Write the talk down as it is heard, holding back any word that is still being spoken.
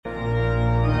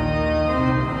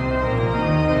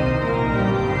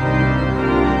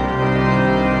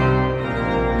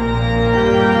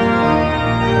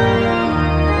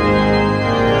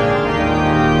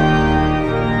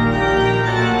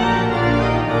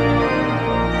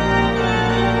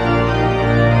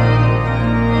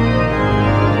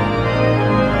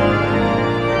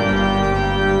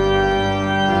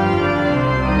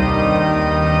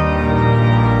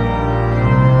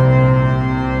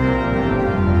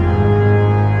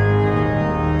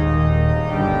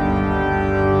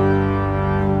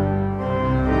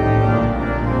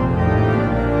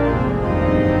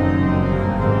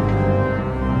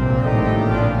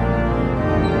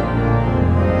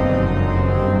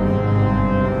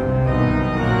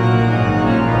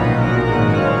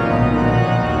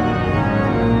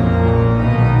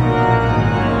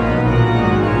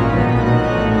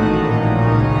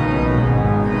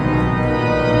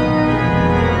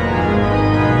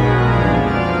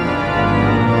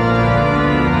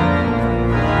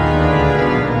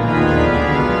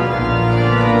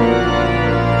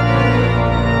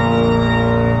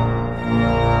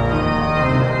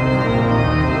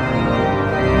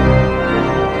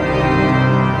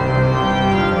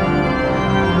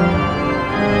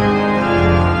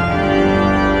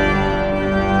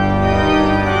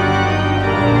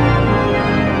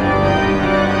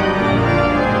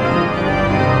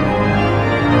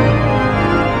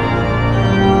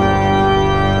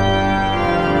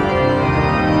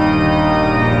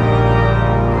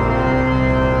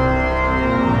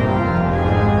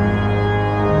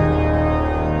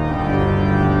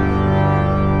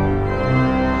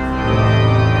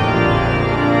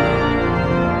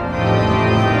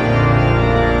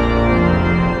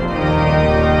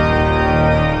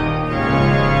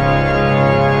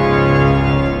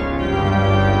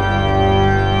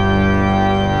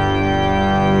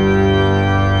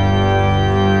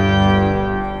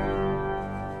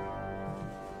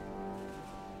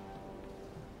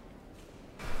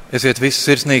Esiet visi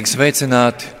sirsnīgi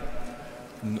sveicināti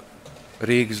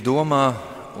Rīgas domā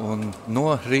un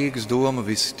no Rīgas doma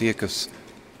visi tie, kas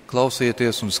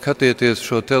klausieties un skatieties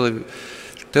šo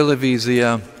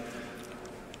televīzijā.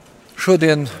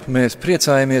 Šodien mēs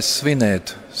priecājamies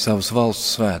svinēt savus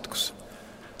valsts svētkus.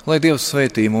 Lai Dievs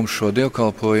svētī mums šo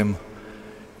dievkalpojumu,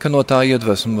 ka no tā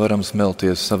iedvesmu varam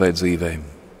smelties savai dzīvei.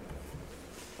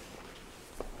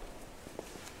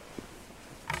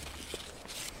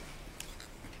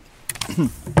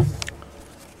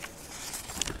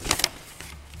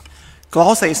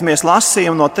 Klausīsimies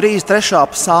lasījumu no 33.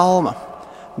 psalma,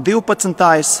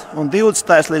 12. un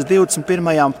 20. līdz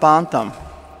 21. pantam.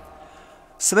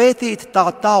 Svētīta tā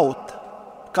tauta,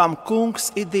 kam Kungs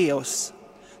ir Dievs,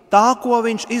 tā, ko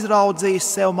viņš izraudzījis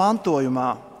sev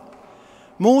mantojumā.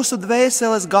 Mūsu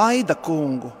dvēseles gaida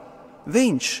Kungu,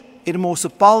 viņš ir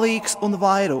mūsu palīgs un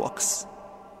vairogs,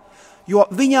 jo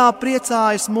viņā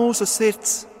priecājas mūsu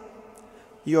sirds,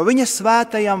 jo viņa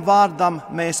svētajam vārdam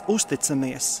mēs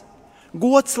uzticamies.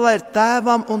 Gods lai ir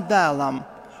Tēvam un Dēlam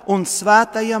un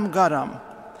Svētajam garam,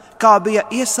 kā bija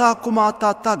iesākumā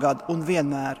tā tagad un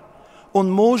vienmēr,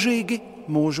 un mūžīgi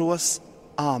mūžos.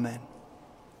 Āmen.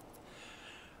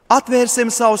 Atvērsim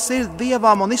savu sirdi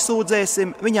Dievam un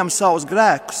izsūdzēsim viņam savus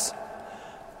grēkus,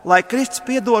 lai Kristus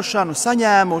piedošanu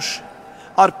saņēmuši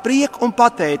ar prieku un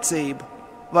pateicību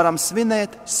varam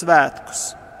svinēt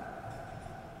svētkus.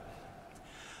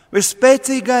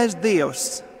 Visspēcīgais Dievs,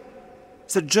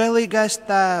 Sirdsžēlīgais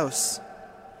Tēvs,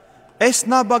 es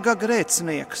nabaga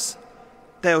grēcinieks,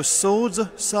 tev sūdzu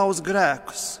savus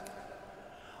grēkus,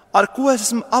 ar ko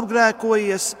esmu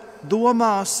apgrēkojies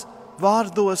domās,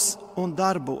 vārdos un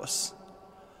darbos,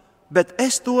 bet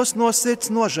es tos no sirds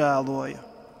nožēloju,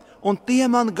 un tie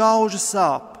man gauži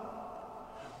sāp.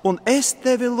 Un es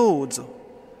tevi lūdzu,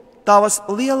 tavas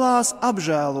lielās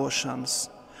apžēlošanas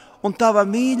un tava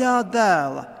mīļā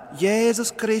dēla,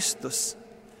 Jēzus Kristus,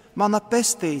 mana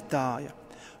pestītāja,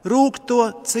 rūgto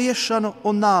ciešanu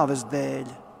un nāves dēļ.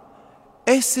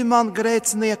 Esi man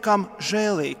grēciniekam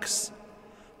žēlīgs,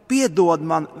 piedod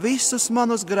man visus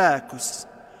manus grēkus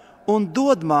un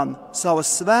dod man savu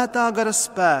svētā gara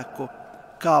spēku,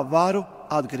 kā varu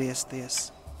atgriezties.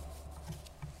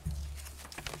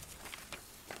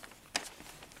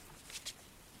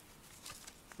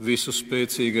 Visu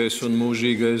spēcīgais un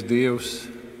mūžīgais Dievs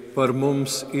par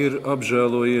mums ir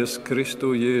apžēlojies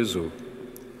Kristu Jēzu,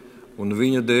 un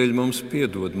viņa dēļ mums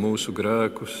piedod mūsu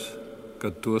grēkus,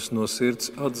 kad tos no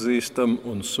sirds atzīstam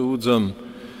un sūdzam,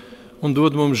 un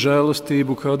dod mums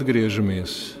žēlastību, kad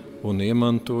atgriežamies un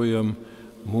iemantojam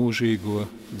mūžīgo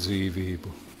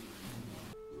dzīvību.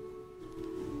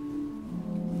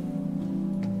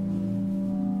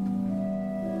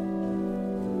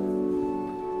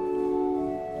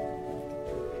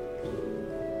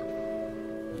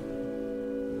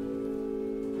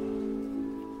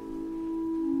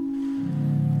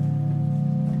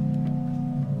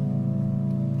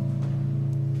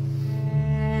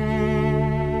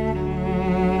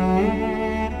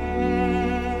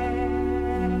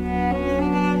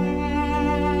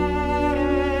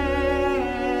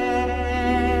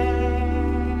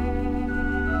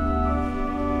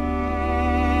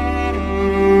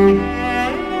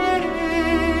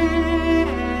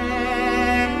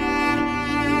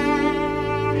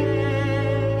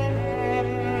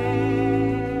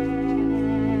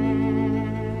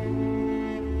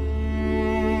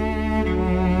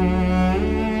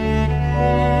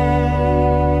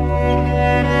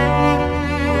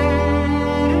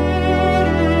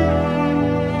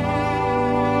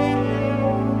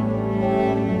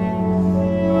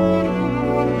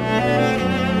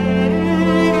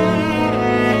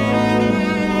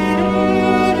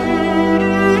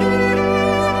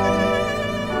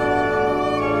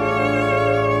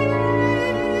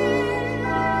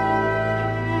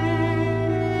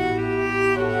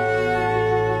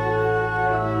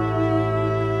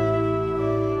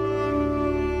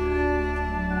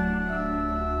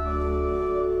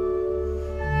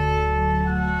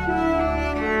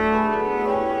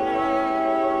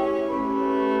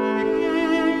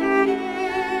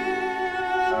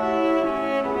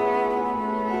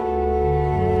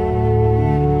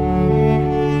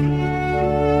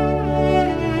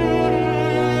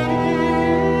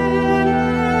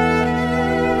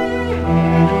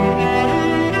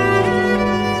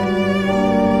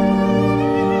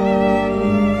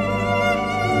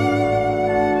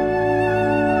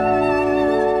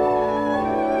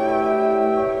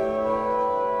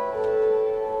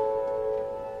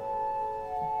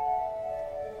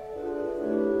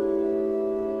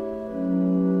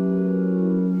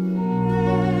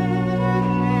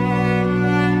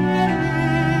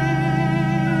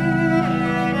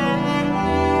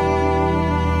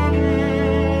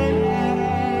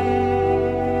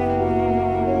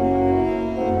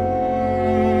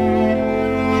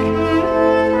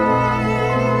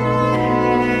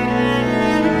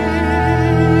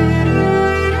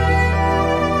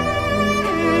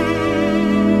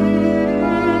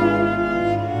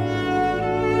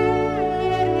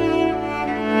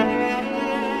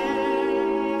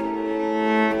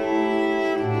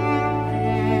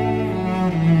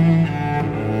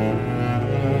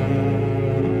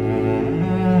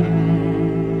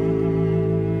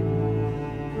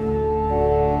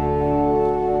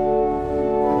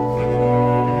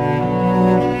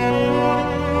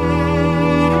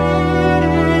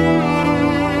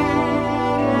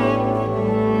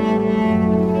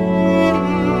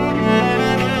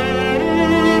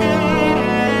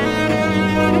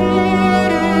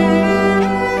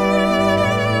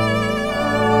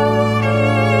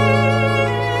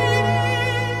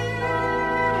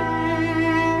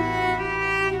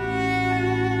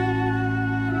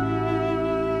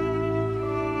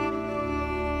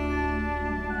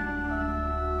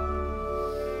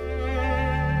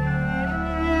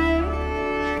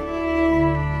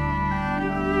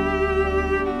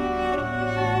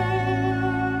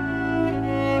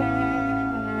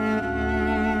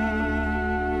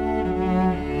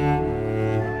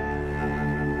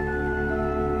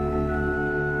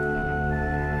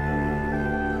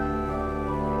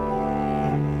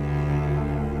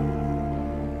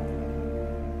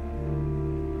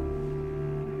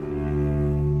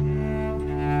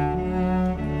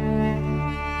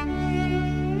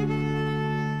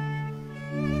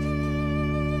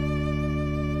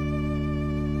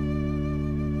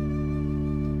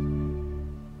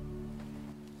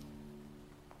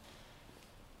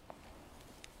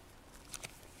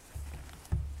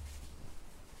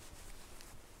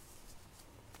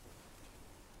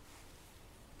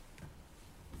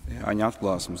 Jāņa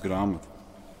atklāsmes grāmata.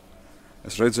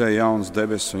 Es redzēju jaunas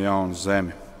debesis un jaunu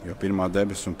zemi, jo pirmā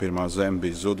debesis un pirmā zeme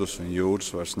bija zudusi un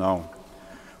jūras vairs nav.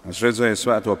 Un es redzēju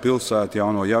svēto pilsētu,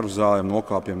 jauno Jeruzalemi,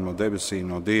 nokāpjam no debesīm,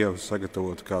 no Dieva,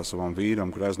 sagatavotu kā savam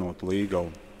vīram greznotu līgavu.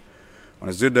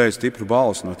 Un es dzirdēju stipru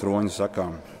balsi no troņa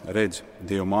sakām: redzi,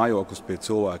 Dieva mājoklis pie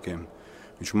cilvēkiem.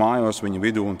 Viņš mājos viņa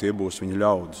vidū un tie būs viņa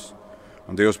ļaudis.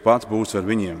 Un Dievs pats būs ar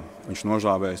viņiem. Viņš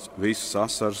nožāvēs visas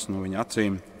asaras no viņa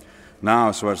acīm.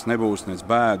 Nāves vairs nebūs, nec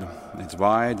bēdu, nec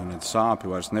vaidu, nec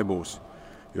sāpju vairs nebūs,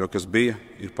 jo kas bija,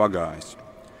 ir pagājis.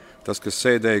 Tas, kas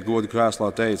sēdēja goda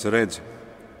krēslā, teica: redzi,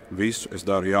 visu es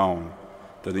daru jaunu.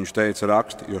 Tad viņš teica: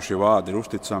 raksti, jo šie vārdi ir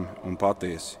uzticami un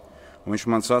patiesi. Un viņš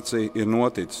man sacīja: ir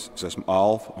noticis, es esmu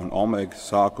alfa un omega,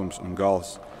 sākums un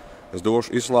gals. Es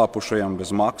došu izslāpušajam bez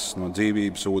maksas no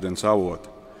dzīvības ūdens avota.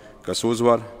 Kas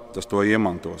uzvar, tas to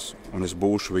iemantos, un es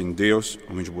būšu viņa Dievs,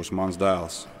 un viņš būs mans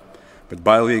dēls. Bet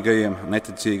bailīgajiem,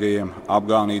 neticīgajiem,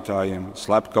 apgānītājiem,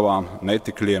 slepkavām,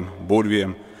 netikļiem,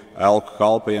 burviem, elku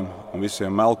kalpiem un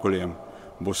visiem melkuļiem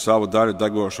būs sava daļa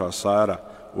degošā sēra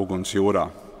uguns jūrā.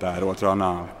 Tā ir otrā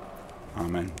nāve.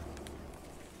 Amen.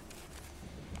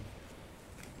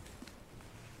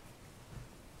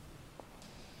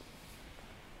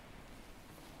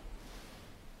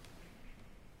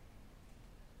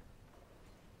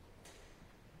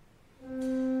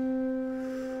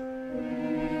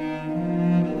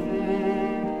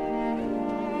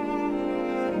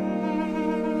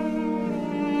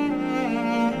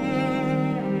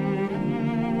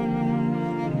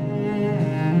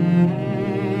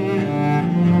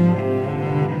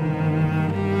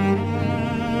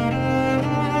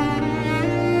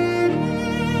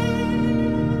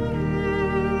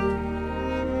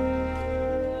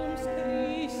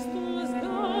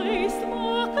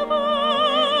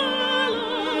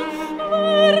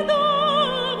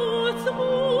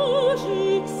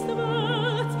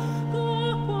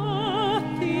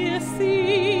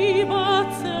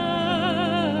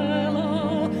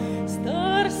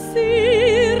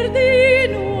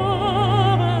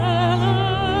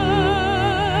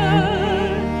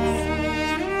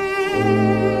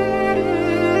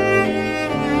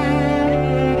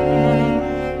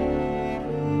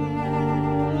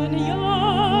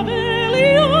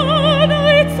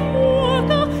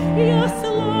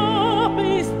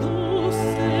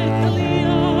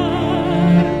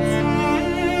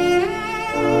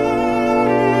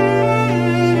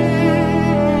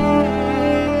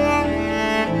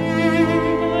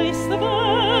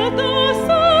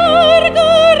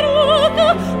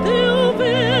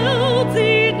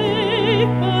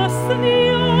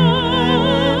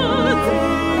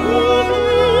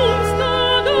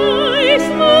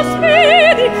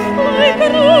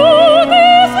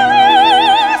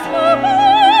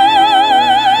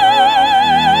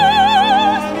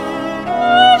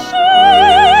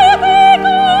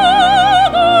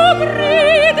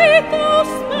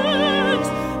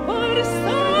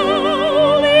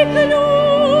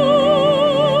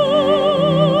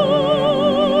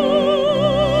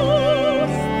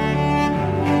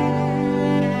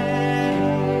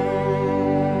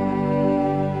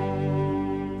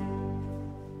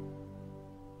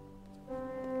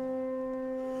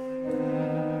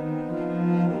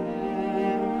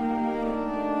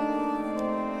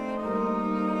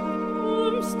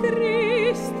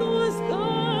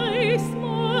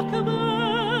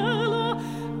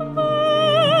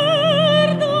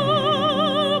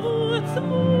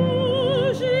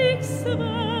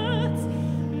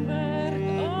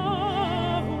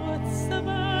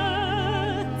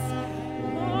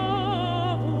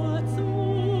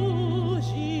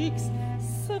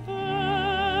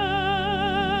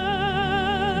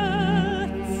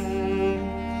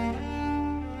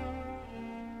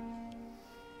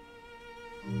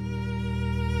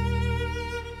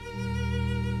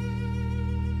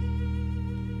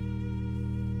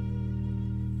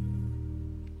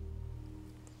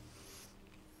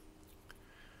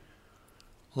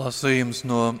 Lasījums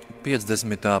no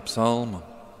 50. psalma.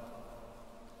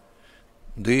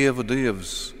 Dievu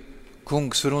Dievs,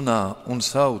 Kungs runā un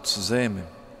sauc zemi,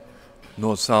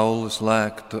 no saules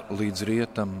lēkta līdz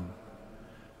rietam,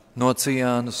 no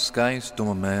Cijānas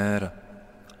skaistuma mēra,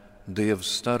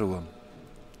 Dievs staro.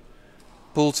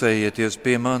 Pulcējiet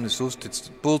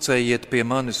pie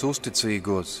manis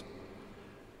uzticīgos,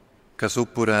 kas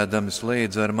upurēdami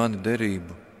slēdz ar mani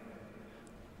derību.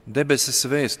 Debesis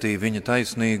vēstī viņa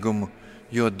taisnīgumu,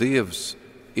 jo Dievs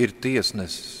ir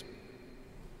tiesnesis.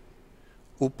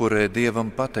 Upurē Dievam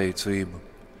pateicību,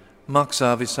 maksā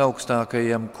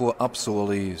visaugstākajam, ko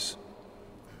apsolījis.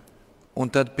 Un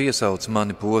tad piesauc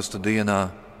mani posta dienā,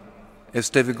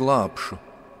 es tevi glābšu,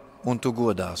 un tu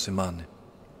godāsi mani.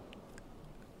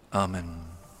 Āmen.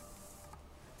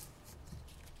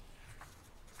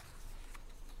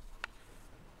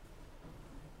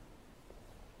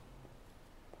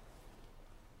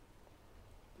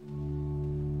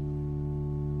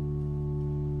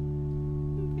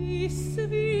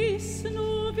 Viss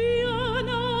no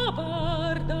vienā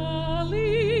vārdā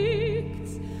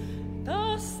likts,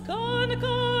 tas skan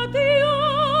kā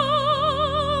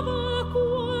Dieva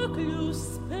kokļu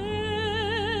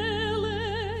spēle.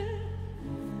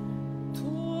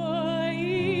 To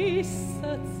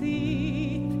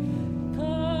izsacīt,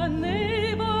 tā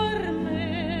nevar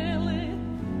mēlēt,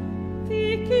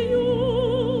 tik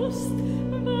just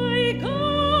vai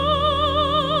gāvile.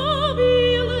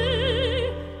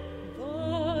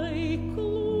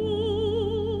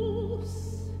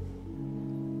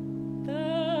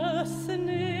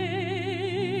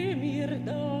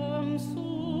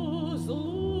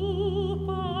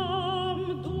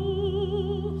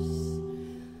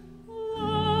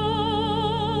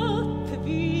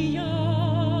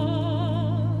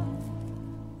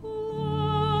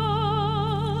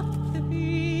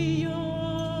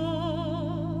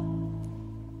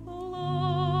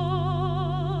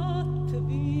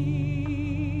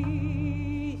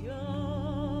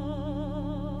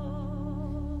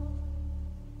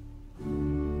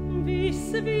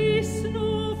 Viss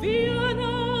no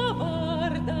vienā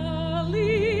vārdā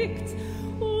likts,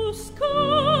 uz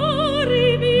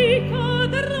karibī,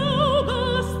 kad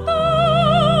raugās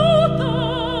tautā,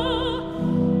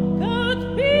 kad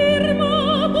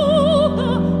pirmā bulta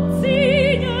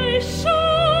cīņai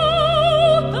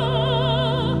šautā.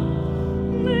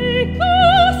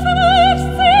 Nekas vairs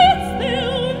cits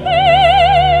tev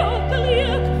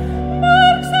neatliek,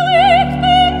 margs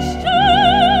likteņš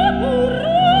šķēpu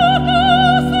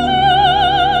rokās liek.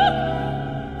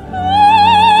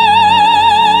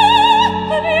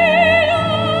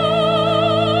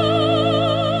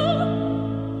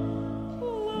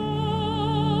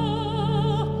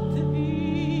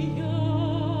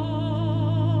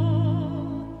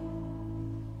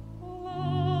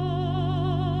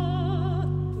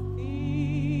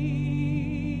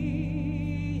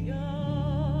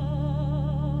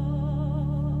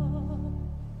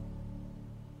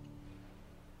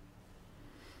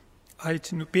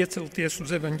 Aicinu piecelties uz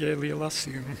evaņģēlija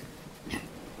lasījumu.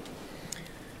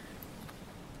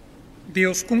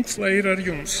 Dievs, kungs, lai ir ar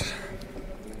jums.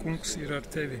 Kungs ir ar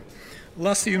tevi.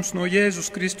 Lasījums no Jēzus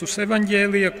Kristus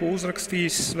evaņģēlija, ko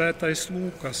uzrakstījis svētais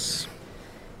Lūkas.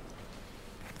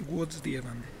 Gods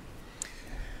Dievam.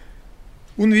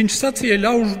 Un viņš sacīja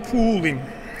ļaužu pūlim: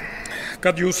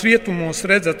 kad jūs rietumos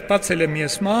redzat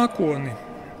paceļamies mākoni,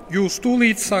 jūs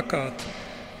tūlīt sakāt: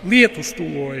 lietus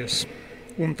tuvojas.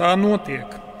 Un tā notiek.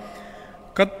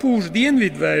 Kad pūš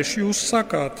dienvidvējš, jūs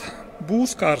sakāt: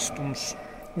 būs karstums,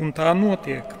 un tā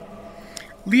notiek.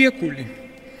 Liekuļi,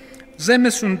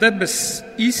 zemes un debesis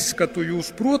izskatu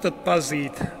jūs protat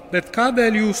pazīt, bet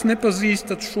kādēļ jūs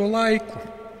nepazīstat šo laiku?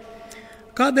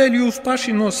 Kādēļ jūs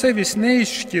paši no sevis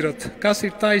neizšķirat, kas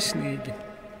ir taisnīgi?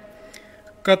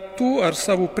 Kad tu ar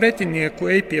savu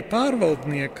pretinieku ej pie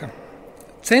pārvaldnieka,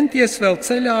 centies vēl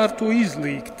ceļā ar to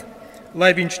izlīgt,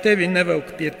 lai viņš tevi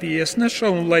nevelk pie tiesneša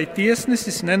un lai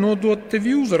tiesnesis nenodot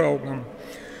tevi uzraugam,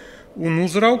 un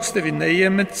uzraugs tevi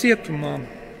neiemet cietumā.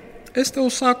 Es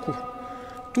tev saku,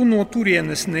 tu no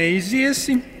turienes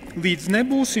neiziesi, līdz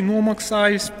nebūsi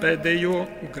nomaksājis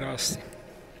pēdējo grasi.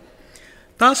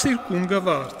 Tas ir kunga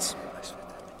vārds.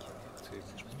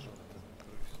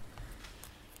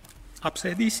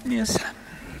 Apsēdīsimies.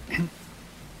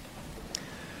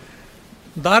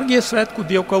 Dārgie svētku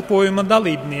dievkalpojuma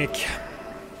dalībnieki,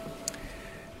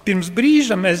 pirms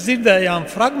brīža mēs dzirdējām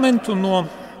fragmentu no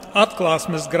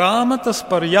atklāsmes grāmatas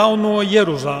par jauno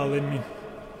Jeruzalemi,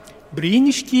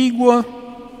 brīnišķīgo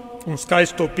un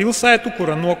skaisto pilsētu,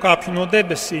 kura nokāpj no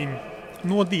debesīm,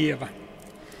 no Dieva.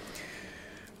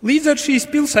 Līdz ar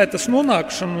šīs pilsētas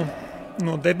nonākšanu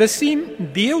no debesīm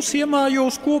Dievs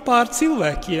iemājos kopā ar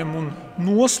cilvēkiem un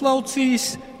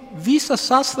noslaucīs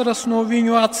visas asaras no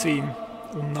viņu acīm.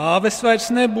 Un nāves vairs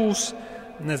nebūs,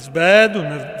 nec bēdu,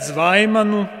 nec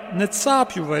zvaimanu, nec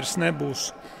sāpju vairs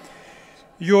nebūs,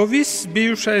 jo viss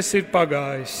bijušais ir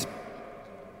pagājis.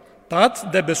 Tad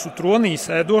debesu tronī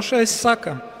sēdošais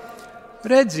saka: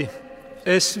 redzi,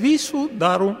 es visu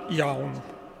daru jaunu.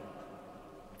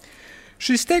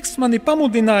 Šis teksts mani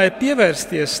pamudināja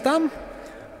pievērsties tam,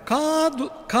 kādu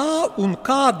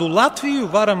Latviju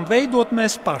varam veidot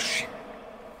mēs paši.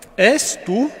 Es,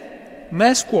 tu,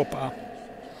 mēs kopā.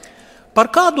 Par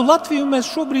kādu Latviju mēs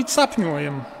šobrīd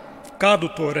sapņojam,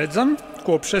 kādu to redzam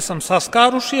kopš esam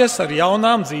saskārušies ar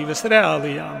jaunām dzīves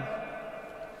reālijām.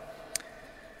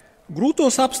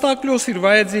 Grūtos apstākļos ir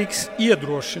vajadzīgs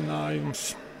iedrošinājums,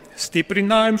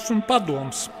 stiprinājums un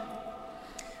padoms.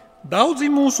 Daudzi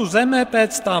mūsu zemē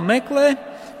pēc tā meklē,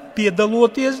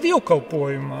 piedaloties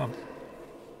dievkalpojumā.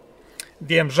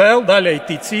 Diemžēl daļai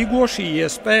ticīgo šī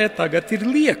iespēja tagad ir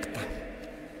liekta.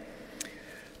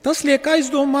 Tas liek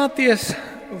aizdomāties,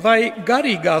 vai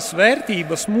garīgās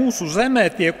vērtības mūsu zemē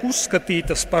tiek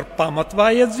uzskatītas par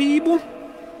pamatvajadzību,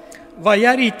 vai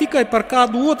arī tikai par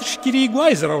kādu otršķirīgu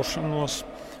aizraušanos,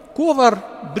 ko var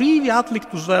brīvi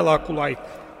atlikt uz vēlāku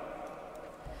laiku.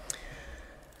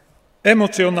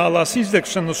 Emocionālās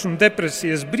izdegšanas un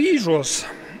depresijas brīžos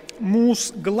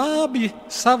mūs glābj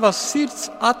savas sirds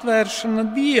atvēršana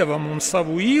Dievam un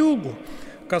savu ilgu,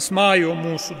 kas mājo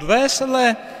mūsu dvēselē,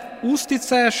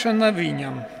 uzticēšana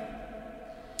Viņam.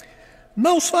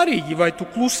 Nav svarīgi, vai tu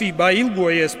klusībā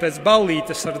ilgojies pēc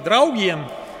ballītes ar draugiem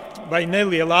vai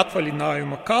neliela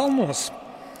atvaļinājuma kalnos.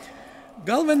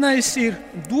 Galvenais ir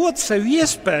dot sev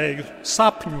iespēju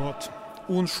sapņot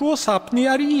un šo sapni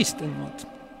arī īstenot.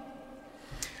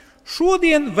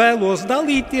 Šodien vēlos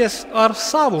dalīties ar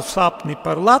savu sapni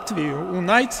par Latviju un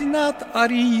aicināt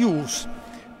arī jūs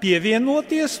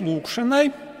pievienoties lūgšanai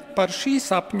par šī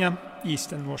sapņa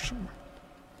īstenošanu.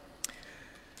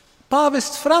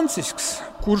 Pāvests Francisks,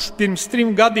 kurš pirms 3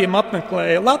 gadiem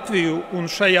apmeklēja Latviju un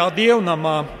šajā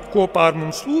dievnamā kopā ar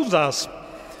mums lūdzās,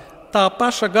 tā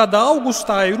paša gada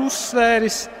augustā ir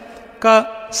uzsvēris, ka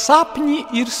sapņi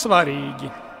ir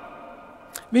svarīgi.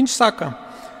 Viņš saka,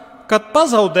 kad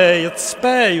pazaudējat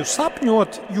spēju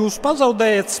sapņot, jūs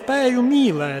pazaudējat spēju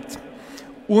mīlēt,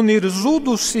 un ir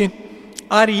zudusi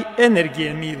arī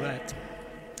enerģija mīlēt.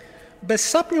 Bez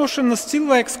sapņošanas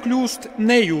cilvēks kļūst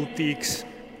nejūtīgs,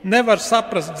 nevar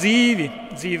saprast dzīvi,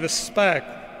 dzīves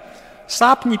spēku.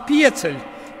 Sapņi pieceļ,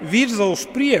 virza uz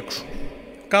priekšu,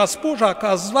 kā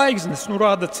spožākās zvaigznes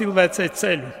norāda cilvēcei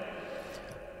ceļu.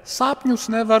 Sapņus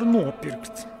nevar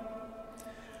nopirkt.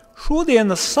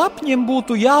 Šodienas sapņiem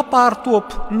būtu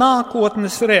jāpārtop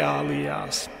nākotnes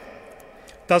reālijās.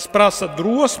 Tas prasa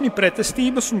drosmi,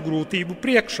 pretestības un grūtību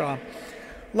priekšā,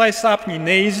 lai sapņi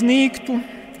neiznīktu,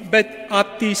 bet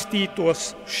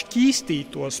attīstītos,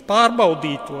 šķīstītos,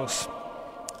 pārbaudītos,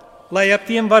 lai ar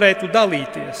tiem varētu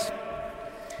dalīties.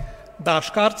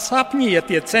 Dažkārt sapņi, ja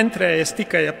tie centrējas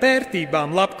tikai ap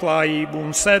vērtībām, labklājību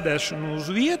un sēdēšanu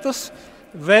uz vietas,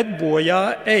 ved bojā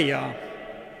ejā.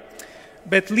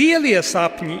 Bet lielie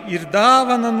sapņi ir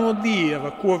dāvana no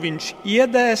Dieva, ko Viņš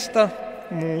iedēsta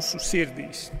mūsu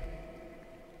sirdīs.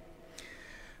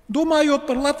 Domājot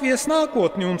par Latvijas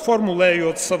nākotni un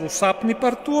formulējot savu sapni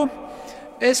par to,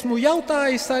 esmu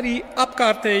jautājis arī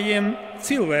apkārtējiem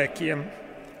cilvēkiem,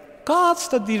 kāds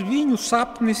tad ir viņu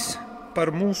sapnis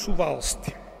par mūsu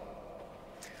valsti.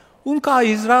 Un kā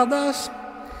izrādās,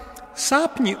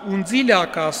 sapņi un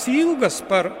dziļākās ilgas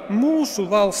par mūsu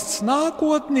valsts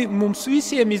nākotni mums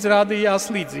visiem izrādījās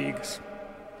līdzīgas.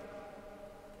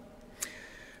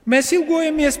 Mēs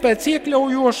ilgojamies pēc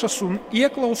iekļaujošas un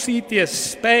ieklausīties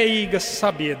spējīgas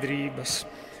sabiedrības,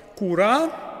 kurā,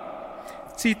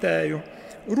 citēju,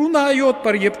 runājot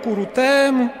par jebkuru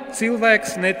tēmu,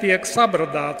 cilvēks netiek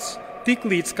sabradāts,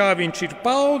 tiklīdz kā viņš ir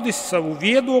paudis savu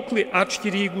viedokli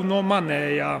atšķirīgu no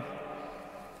manējā.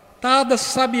 Tādas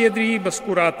sabiedrības,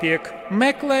 kurā tiek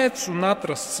meklēts un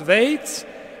atrasts veids,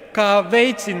 kā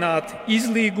veicināt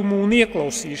izlīgumu un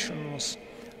ieklausīšanos,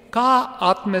 kā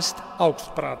atmest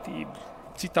augstprātību.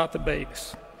 Citāta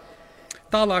beigas.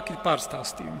 Tālāk ir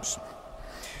pārstāstījums.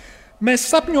 Mēs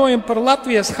sapņojam par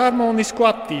Latvijas harmonisku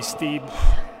attīstību.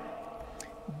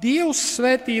 Dievs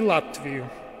svētī Latviju.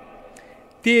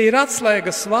 Tie ir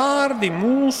atslēgas vārdi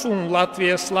mūsu un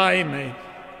Latvijas laimei.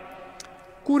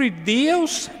 Kur ir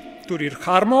Dievs, tur ir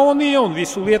harmonija un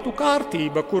visu lietu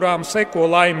kārtība, kurām seko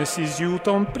laimes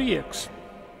izjūta un prieks.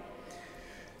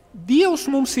 Dievs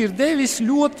mums ir devis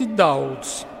ļoti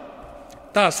daudz.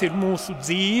 Tās ir mūsu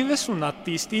dzīves un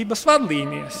attīstības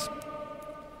vadlīnijas.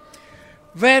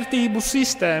 Vērtību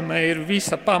sistēma ir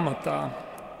visa pamatā.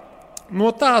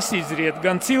 No tās izriet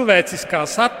gan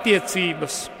cilvēciskās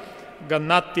attiecības, gan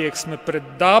attieksme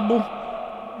pret dabu,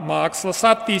 mākslas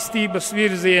attīstības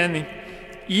virzieni,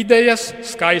 idejas,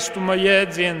 skaistuma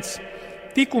jēdziens,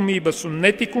 likumības un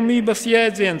nelikumības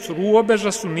jēdziens,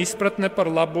 robežas un izpratne par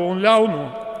labo un ļauno.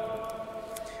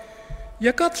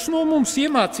 Ja katrs no mums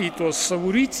iemācītos savu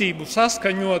rīcību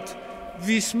saskaņot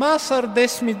vismaz ar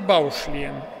 10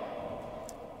 baušļiem,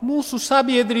 mūsu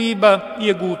sabiedrība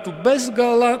iegūtu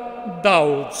bezgala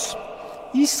daudz,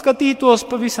 izskatītos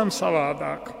pavisam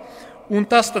savādāk un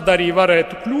tas tad arī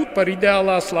varētu kļūt par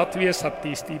ideālās Latvijas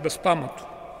attīstības pamatu.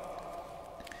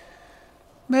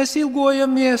 Mēs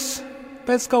ilgojamies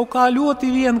pēc kaut kā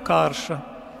ļoti vienkārša,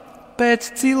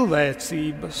 pēc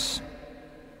cilvēcības.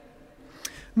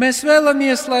 Mēs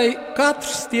vēlamies, lai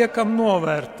katrs tiekam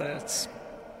novērtēts.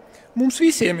 Mums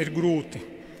visiem ir grūti.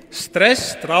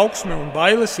 Stress, trauksme un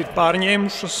bailes ir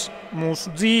pārņēmušas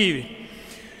mūsu dzīvi.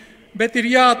 Bet ir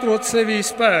jāatrod sevī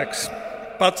spēks,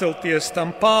 pacelties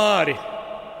tam pāri,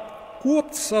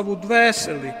 kopt savu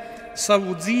dvēseli,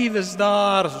 savu dzīves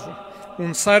dārzu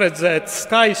un saredzēt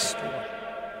skaisto.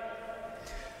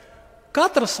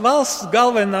 Katras valsts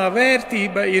galvenā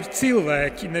vērtība ir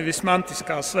cilvēki, nevis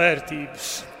mantiskās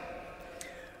vērtības.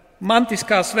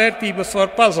 Mantiskās vērtības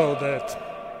var pazaudēt,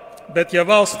 bet ja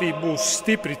valstī būs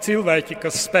stipri cilvēki,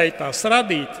 kas spēj tās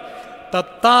radīt,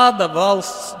 tad tāda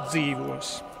valsts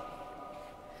dzīvos.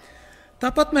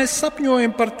 Tāpat mēs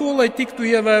sapņojam par to, lai tiktu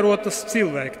ievērotas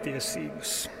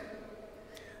cilvēktiesības.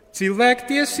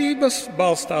 Cilvēktiesības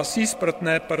balstās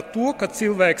izpratnē par to, ka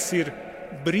cilvēks ir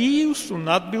brīvs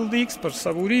un atbildīgs par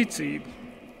savu rīcību,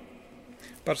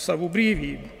 par savu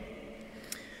brīvību.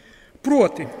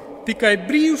 Proti, tikai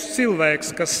brīvs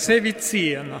cilvēks, kas sevi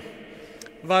ciena,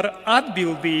 var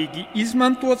atbildīgi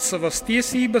izmantot savas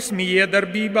tiesības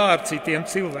miedarbībā ar citiem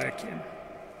cilvēkiem.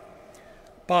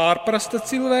 Pārprasta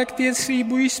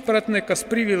cilvēktiesību izpratne, kas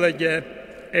privileģē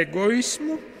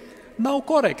egoismu, nav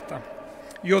korekta,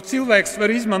 jo cilvēks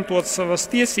var izmantot savas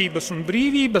tiesības un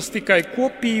brīvības tikai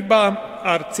kopībā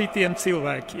ar citiem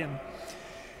cilvēkiem.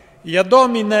 Ja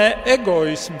dominē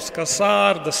egoisms, kas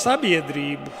ārda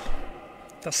sabiedrību,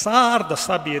 tas ārda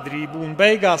sabiedrību un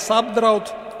beigās apdraud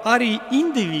arī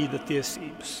indivīda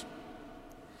tiesības.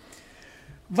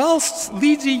 Valsts,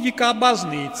 līdzīgi kā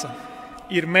baznīca,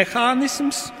 ir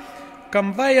mehānisms,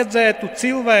 kam vajadzētu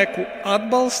cilvēku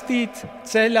atbalstīt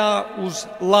ceļā uz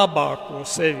labāko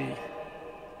sevī.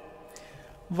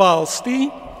 Valstī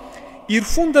ir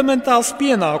fundamentāls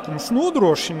pienākums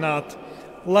nodrošināt,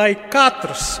 lai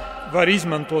katrs var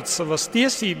izmantot savas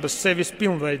tiesības sevis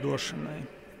pilnveidošanai.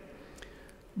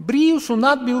 Brīvs un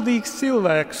atbildīgs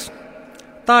cilvēks –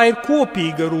 tā ir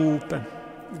kopīga rūpe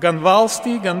gan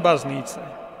valstī, gan baznīcai.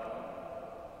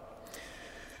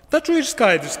 Taču ir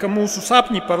skaidrs, ka mūsu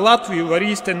sapņi par Latviju var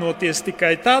īstenoties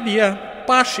tikai tad, ja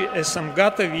paši esam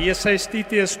gatavi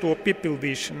iesaistīties to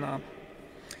piepildīšanā.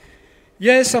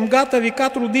 Ja esam gatavi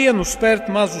katru dienu spērt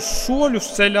mazus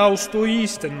soļus ceļā uz to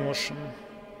īstenošanu,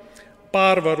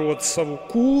 pārvarot savu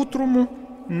kūtrumu,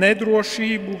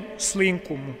 nedrošību,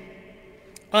 slinkumu.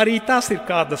 Arī tas ir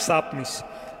kāda sapnis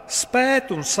 –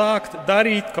 spēt un sākt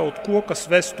darīt kaut ko, kas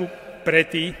vestu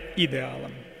pretī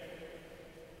ideālam.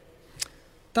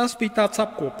 Tas bija tāds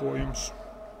apkopojums.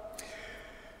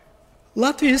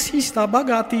 Latvijas īstā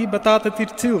bagātība tātad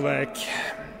ir cilvēki.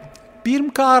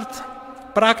 Pirmkārt,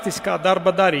 praktiskā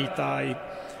darba darītāji.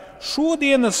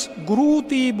 Šodienas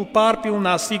grūtību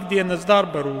pārpilnās ikdienas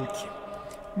darba rūķi.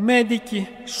 Mediķi,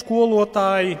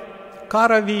 skolotāji,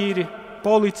 karavīri,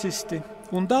 policisti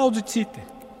un daudzi citi.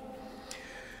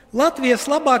 Latvijas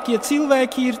labākie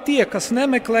cilvēki ir tie, kas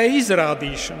nemeklē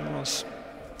izrādīšanos,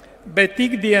 bet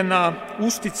ikdienā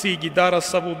uzticīgi dara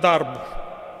savu darbu.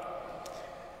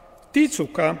 Ticu,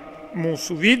 ka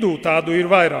mūsu vidū tādu ir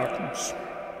vairākums.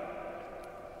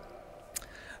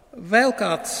 Vēl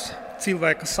kāds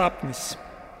cilvēka sapnis.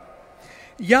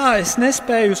 Jā, es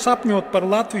nespēju sapņot par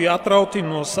Latviju atrauti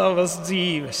no savas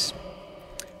dzīves.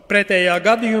 Pretējā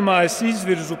gadījumā es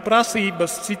izvirzu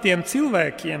prasības citiem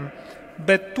cilvēkiem,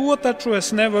 bet to taču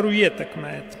es nevaru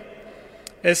ietekmēt.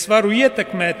 Es varu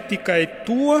ietekmēt tikai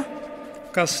to,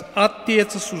 kas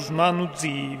attiecas uz manu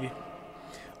dzīvi.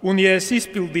 Un ja es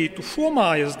izpildītu šo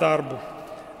mājas darbu,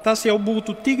 tas jau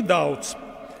būtu tik daudz.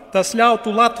 Tas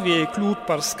ļautu Latvijai kļūt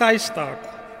par skaistāku,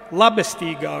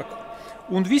 labestīgāku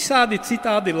un visādi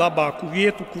citādi labāku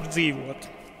vietu, kur dzīvot.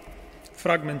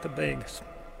 Fragmenta beigas.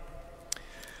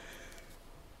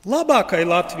 Labākai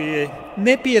Latvijai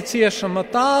nepieciešama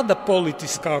tāda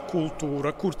politiskā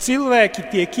kultūra, kur cilvēki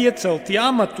tiek iecelti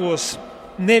amatos,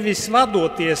 nevis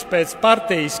vadoties pēc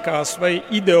parteiskās vai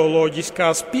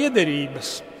ideoloģiskās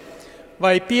piederības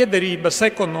vai piederības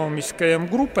ekonomiskajam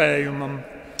grupējumam,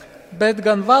 bet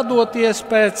gan vadoties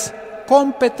pēc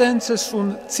kompetences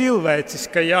un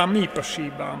cilvēciskajām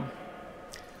īpašībām.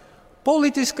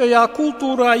 Politiskajā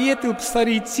kultūrā ietilpst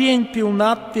arī cieņpilna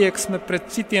attieksme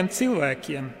pret citiem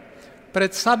cilvēkiem,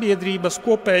 pret sabiedrības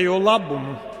kopējo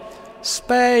labumu,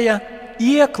 spēja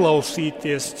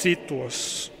ieklausīties citos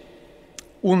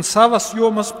un savas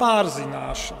jomas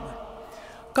pārzināšana,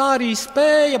 kā arī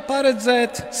spēja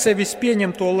paredzēt sevis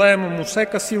pieņemto lēmumu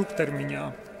sekas ilgtermiņā.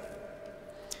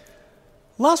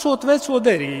 Lasot veco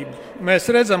derību, mēs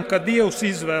redzam, ka Dievs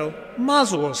izvēl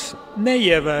mazos,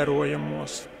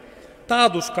 neievērojamos,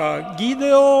 tādus kā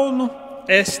Gideonu,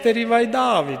 Esteri vai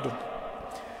Dāvidu.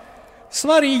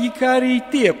 Svarīgi, ka arī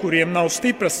tie, kuriem nav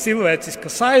stipras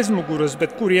cilvēciskas aizmuguras,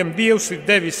 bet kuriem Dievs ir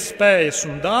devis spējas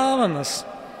un dāvanas,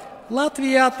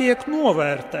 Latvijā tiek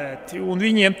novērtēti, un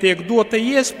viņiem tiek dota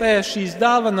iespēja šīs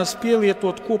dāvanas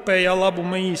pielietot kopējā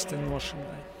labuma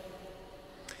īstenošanai.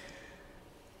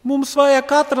 Mums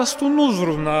vajag atrast un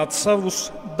uzrunāt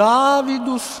savus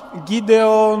Dāvidus,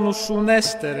 Gideonus un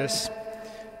Esteres.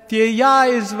 Tie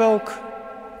jāizvelk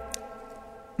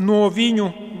no viņu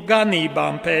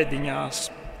ganībām pēdiņās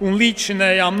un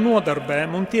līdzšinējām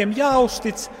nodarbēm, un tiem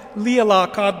jāuztic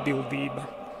lielāka atbildība.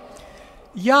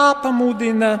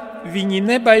 Jāpamudina viņi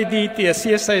nebaidīties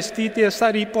iesaistīties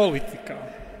arī politikā.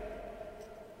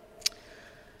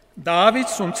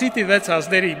 Dāvids un citi vecās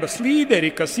derības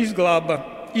līderi, kas izglāba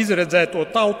izredzēto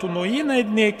tautu no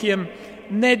ienaidniekiem,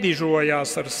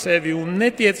 nedižojās ar sevi un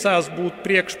netiecās būt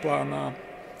priekšplānā.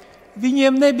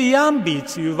 Viņiem nebija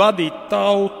ambīciju vadīt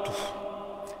tautu,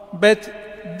 bet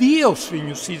Dievs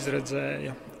viņus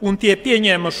izredzēja, un tie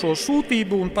pieņēma šo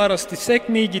sūtību un parasti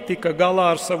sekmīgi tika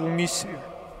galā ar savu misiju.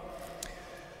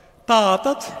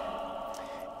 Tātad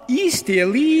īstie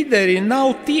līderi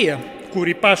nav tie,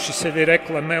 kuri paši sevi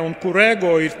reklamē un kur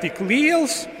ego ir tik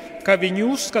liels, ka viņi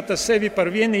uzskata sevi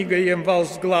par vienīgajiem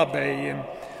valsts glābējiem,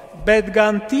 bet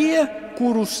gan tie,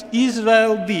 kurus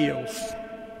izvēl Dievs.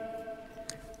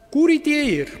 Kuri tie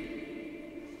ir?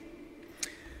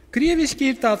 Krieviski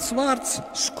ir tāds vārds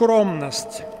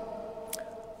skromность.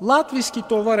 Latviski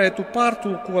to varētu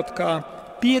pārtulkot kā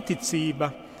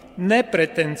pieticība,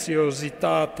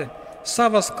 nepretenciozitāte,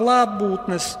 savas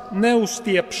klātbūtnes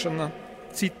neuzstiepšana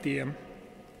citiem.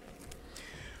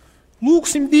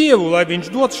 Lūgsim Dievu, lai Viņš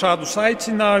dod šādus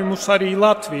aicinājumus arī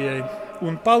Latvijai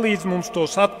un palīdz mums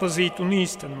tos atpazīt un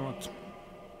īstenot.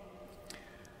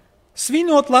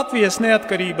 Svinot Latvijas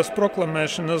neatkarības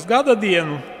proklamēšanas gada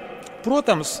dienu,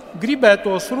 protams,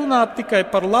 gribētos runāt tikai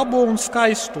par labo un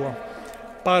skaisto,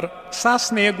 par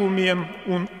sasniegumiem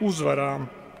un uzvarām.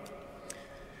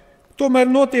 Tomēr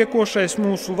notiekošais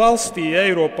mūsu valstī,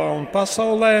 Eiropā un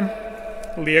pasaulē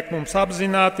liek mums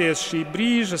apzināties šī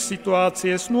brīža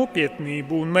situācijas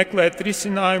nopietnību un meklēt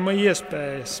risinājuma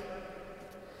iespējas.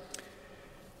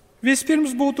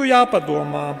 Vispirms būtu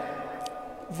jāpadomā,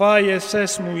 vai es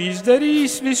esmu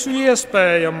izdarījis visu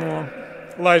iespējamo,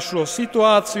 lai šo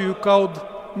situāciju kaut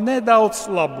nedaudz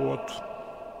labotu.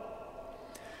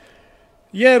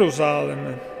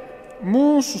 Jeruzaleme,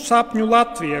 mūsu sapņu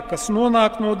Latvija, kas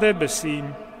nonāk no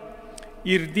debesīm,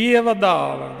 ir Dieva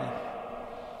dāvana.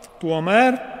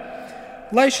 Tomēr,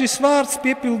 lai šis vārds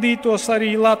piepildītos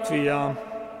arī Latvijā,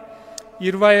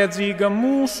 ir vajadzīga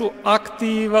mūsu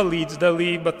aktīva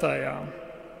līdzdalība tajā.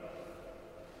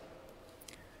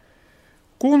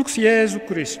 Kungs Jēzu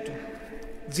Kristu,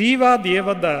 dzīvā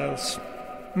Dieva dēls,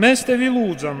 mēs tevi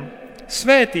lūdzam,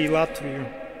 svētī Latviju.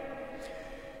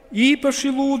 Īpaši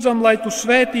lūdzam, lai tu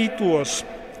svētī tos,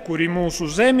 kuri mūsu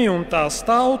zemi un tās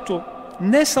tautu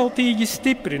nesautīgi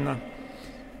stiprina,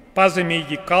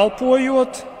 pazemīgi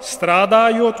kalpojot,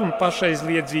 strādājot un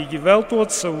pašaizliedzīgi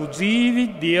veltot savu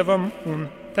dzīvi Dievam un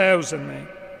Tēvzemē.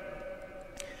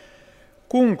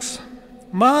 Kungs,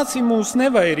 māci mūs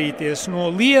nevairīties no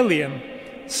lieliem,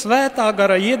 svētā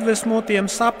gara iedvesmotiem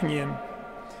sapņiem.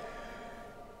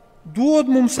 Dod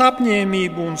mums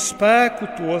apņēmību un spēku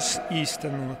tos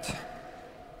īstenot.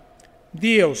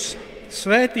 Dievs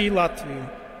svētī Latviju.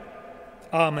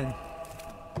 Āmen.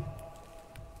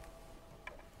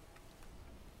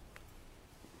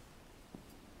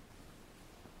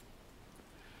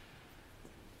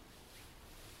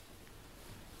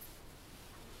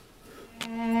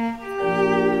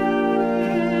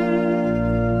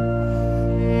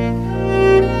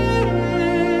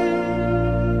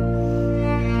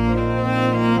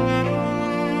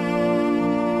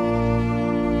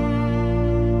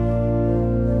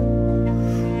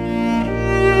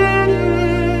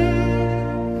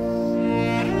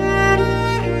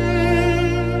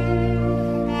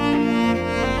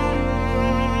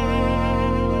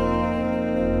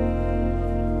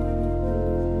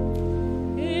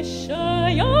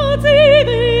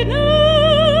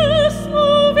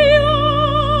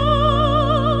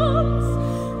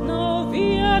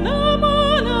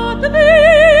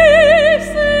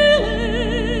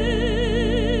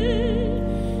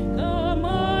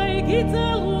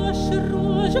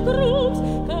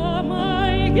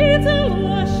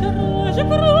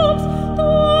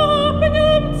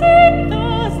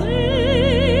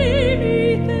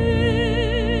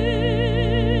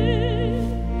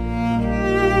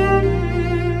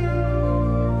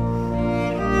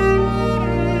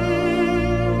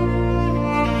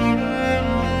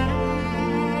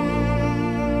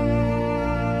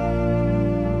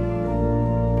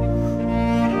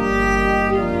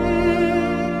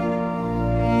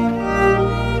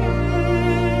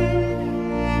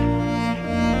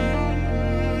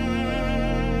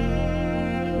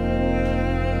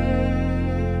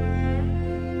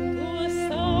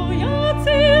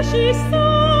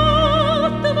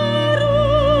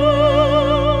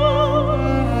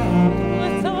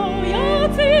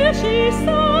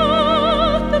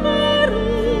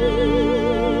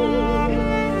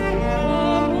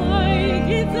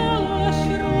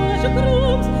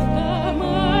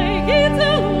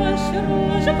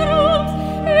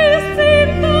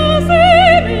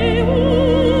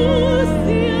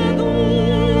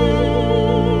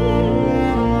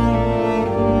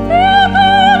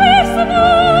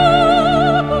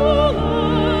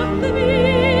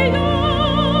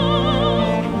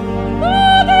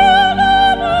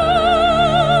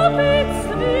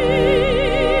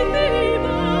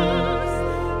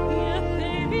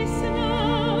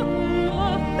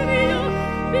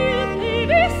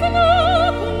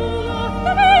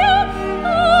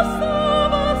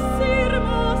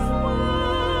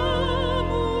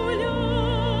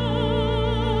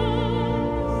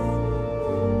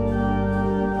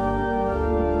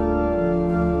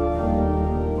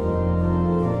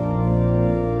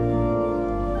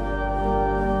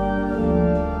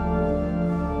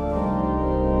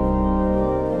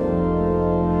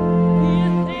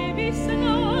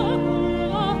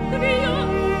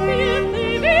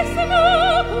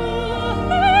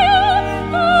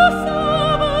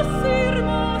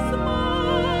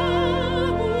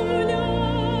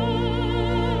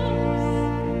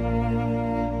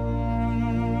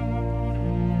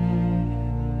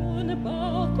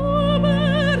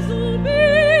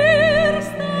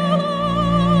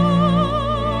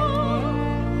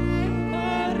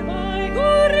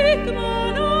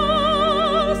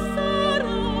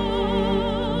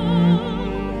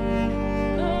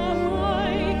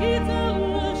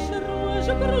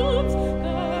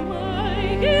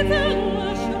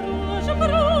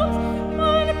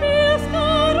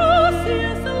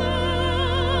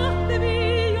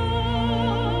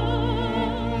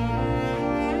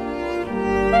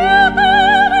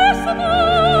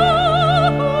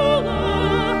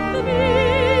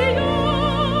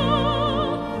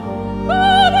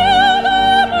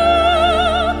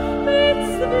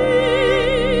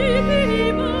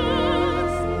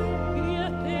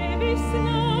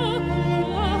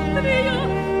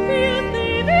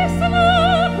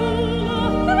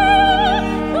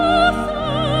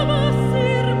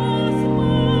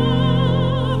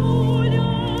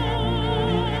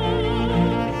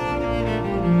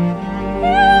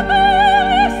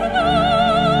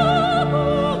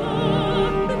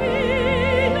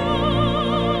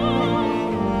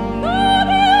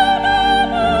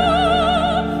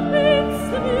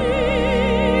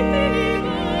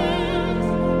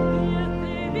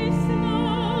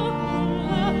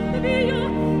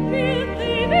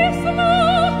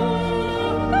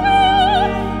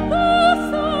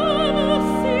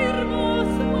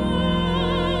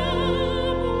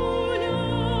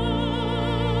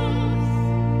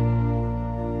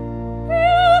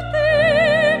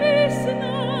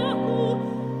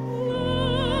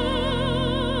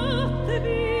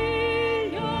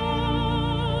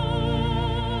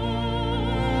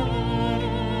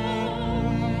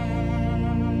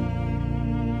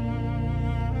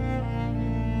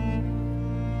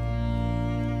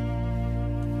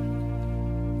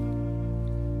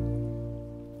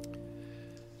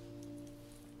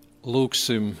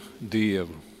 Lūksim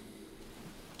Dievu.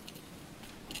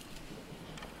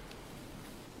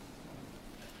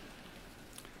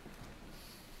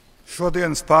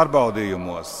 Šodienas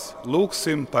pārbaudījumos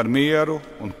lūksim par mieru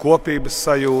un kopības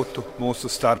sajūtu mūsu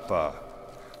starpā,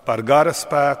 par gara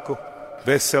spēku,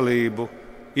 veselību,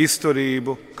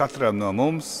 izturību katram no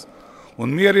mums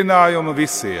un mierinājumu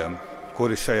visiem,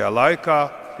 kuri šajā laikā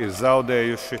ir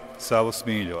zaudējuši savus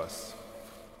mīļos.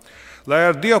 Lai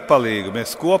ar Dievu palīgu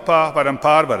mēs kopā varam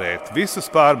pārvarēt visus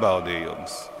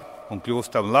pārbaudījumus un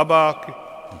kļūstam labāki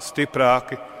un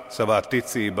stiprāki savā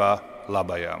ticībā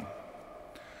labajam.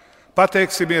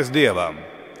 Pateiksimies Dievam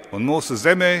un mūsu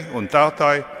zemei un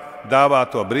tautai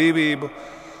dāvāto brīvību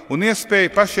un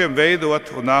iespēju pašiem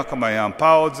veidot un nākamajām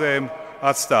paudzēm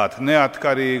atstāt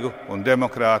neatkarīgu un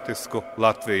demokrātisku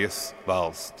Latvijas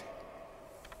valsti.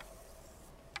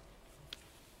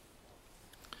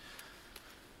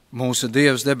 Mūsu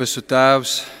Dievs, debesu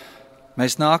Tēvs,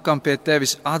 mēs nākam pie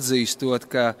Tevis atzīstot,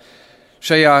 ka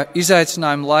šajā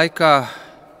izaicinājuma laikā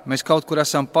mēs kaut kur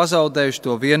esam pazaudējuši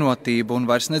to vienotību un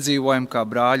vairs nedzīvojam kā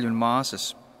brāļi un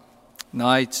māsas.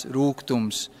 Naids,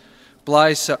 rūgtums,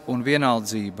 plaisa un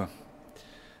vienaldzība.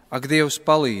 Ak, Dievs,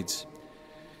 palīdz,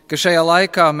 ka šajā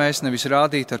laikā mēs nevis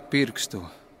rādītu ar pirkstu,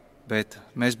 bet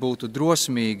mēs būtu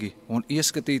drosmīgi un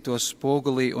ieskatītos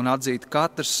spogulī un atzītu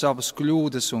katrs savas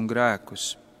kļūdas un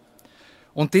grēkus.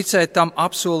 Un ticēt tam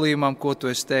apsolījumam, ko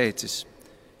Tu esi teicis.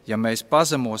 Ja mēs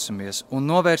pazemosimies un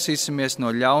novērsīsimies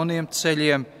no ļauniem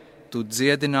ceļiem, tu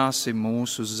dziedināsi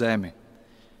mūsu zemi.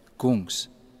 Kungs,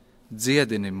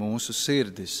 dziedini mūsu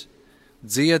sirdis,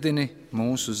 dziedini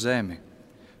mūsu zemi.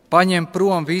 Paņem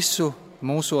prom visu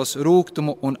mūsos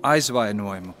rūgtumu un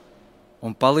aizvainojumu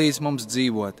un palīdz mums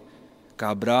dzīvot kā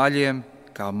brāļiem,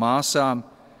 kā māsām,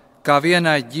 kā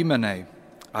vienai ģimenei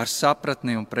ar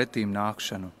sapratni un pretīm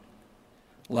nākšanu.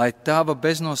 Lai tava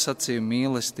beznosacījuma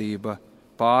mīlestība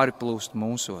pārplūst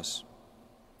mūsos.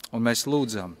 Un mēs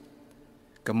lūdzam,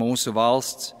 ka mūsu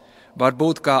valsts var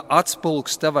būt kā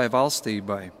atspulgs tavai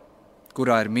valstībai,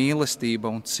 kurā ir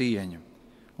mīlestība un cieņa,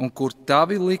 un kur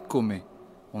tavi likumi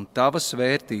un tavas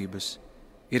vērtības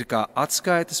ir kā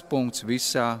atskaites punkts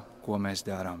visā, ko mēs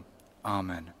darām.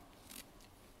 Āmen.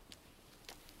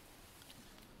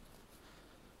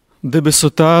 Debesu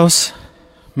Tēvs,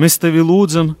 mēs Tevi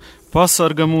lūdzam,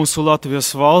 pasargā mūsu Latvijas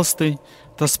valsti,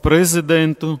 tas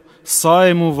prezidentu,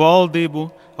 Saimu, valdību,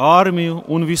 armiju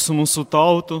un visu mūsu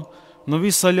tautu no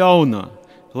visa ļaunā,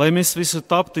 lai mēs visi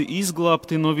taptu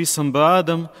izglābti no visam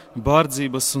bēdam,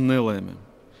 bardzības un nelēmēm.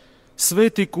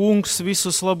 Svētī Kungs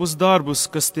visus labus darbus,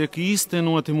 kas tiek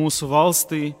īstenoti mūsu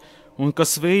valstī un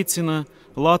kas veicina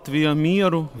Latvijā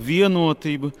mieru,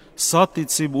 vienotību,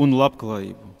 saticību un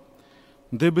labklājību.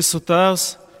 Debesu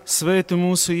Tēvs, svētī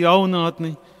mūsu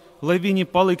jaunatni, lai viņi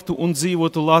paliktu un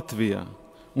dzīvotu Latvijā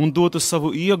un dotu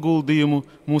savu ieguldījumu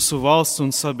mūsu valsts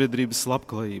un sabiedrības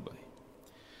labklājībai.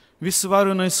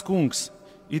 Visvarenais Kungs,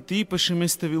 it īpaši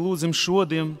mēs Tevi lūdzam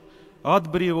šodien,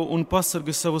 atbrīvo un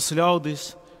pasargā savus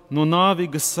ļaudis no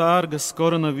nāvīgas sērgas,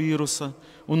 koronavīrusa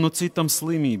un no citām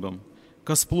slimībām,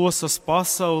 kas plosas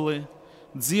pasaulē,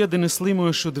 dziedina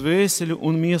slimojušu dvēseli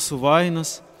un miesu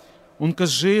vainas, un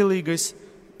kas žēlīgais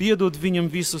piedod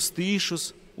viņam visus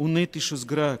tīšus un netišus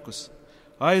grēkus,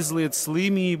 aizliedz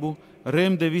slimību,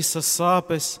 remde visas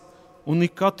sāpes un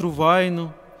ik katru vainu,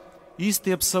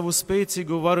 izstiep savu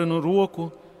spēcīgu varenu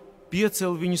roku,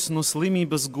 piecel viņus no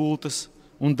slimības gultas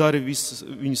un dari visus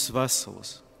viņus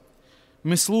veselus.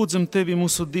 Mēs lūdzam Tevi,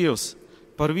 mūsu Dievs,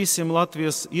 par visiem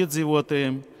Latvijas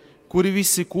iedzīvotājiem, kuri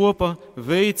visi kopā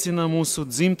veicina mūsu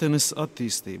dzimtenes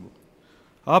attīstību.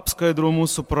 Apskaidro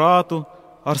mūsu prātu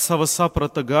ar sava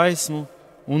saprata gaismu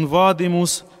un vādi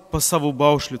mūs pa savu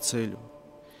baušļu ceļu.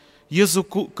 Jēzu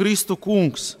Kristu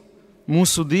Kungs,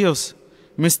 mūsu Dievs,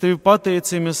 mēs Tevi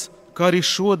pateicamies, ka arī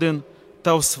šodien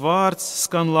Tavs vārds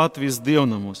skan Latvijas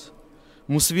dievnamos,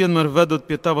 mūs vienmēr vedot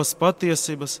pie Tavas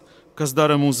patiesības, kas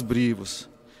dara mūs brīvus.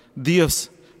 Dievs,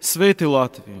 svētī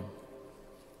Latviju!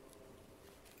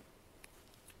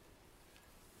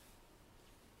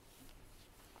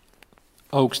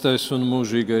 Augstais un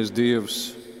mūžīgais Dievs,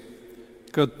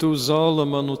 kad Tu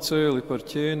Zālamanu cēli par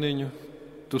ķēniņu,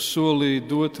 Tu solīji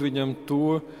dot viņam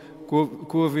to,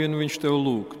 ko vien viņš Tev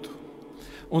lūgtu.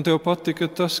 Un Tev patika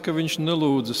tas, ka viņš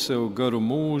nelūdza sev garu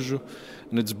mūžu,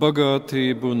 nec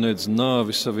bagātību, nec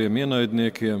nāvi saviem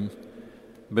ienaidniekiem,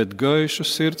 bet gaišu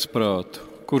sirdsprātu,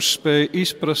 kurš spēja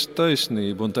izprast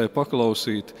taisnību un tai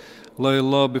paklausīt, lai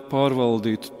labi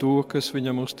pārvaldītu to, kas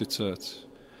viņam uzticēts.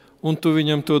 Un Tu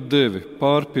viņam to devi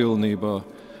pārpilnībā,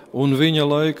 un viņa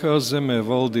laikā zemē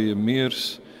valdīja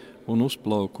miers un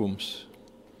uzplaukums.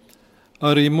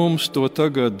 Arī mums to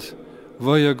tagad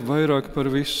vajag vairāk par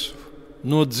visu.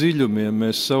 No dziļumiem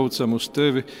mēs saucam uz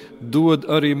Tevi, dod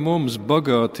arī mums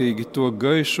bagātīgi to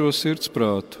gaišo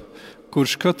sirdsprātu,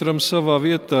 kurš katram savā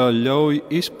vietā ļauj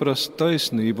izprast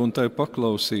taisnību un tai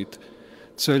paklausīt,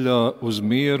 ceļā uz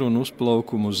mieru un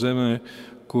uzplaukumu zemē,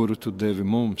 kuru Tu devi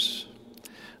mums.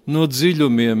 No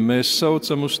dziļumiem mēs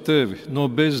saucam uz Tevi, no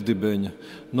bezdibeņa,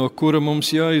 no kura mums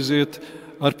jāiziet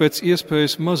ar pēc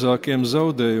iespējas mazākiem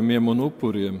zaudējumiem un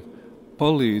upuriem.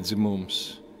 Palīdzi mums,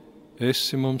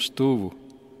 esi mums tuvu,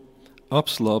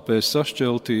 apslāpē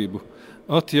sašķeltību,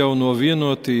 atjauno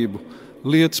vienotību,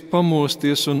 liec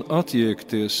pamosties un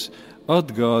atjiekties,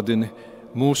 atgādini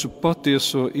mūsu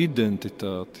patieso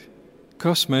identitāti.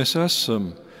 Kas mēs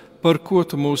esam, par ko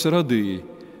Tu mūs radīji?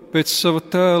 Pēc sava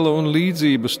tēla un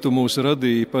līdzības Tu mūs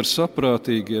radīji par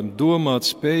saprātīgiem, domāt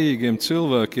spējīgiem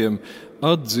cilvēkiem,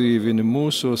 atdzīvini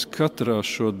mūsos katrā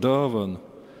šo dāvanu.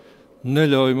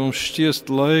 Neļauj mums šķiest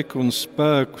laiku un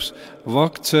spēkus,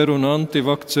 vakceru un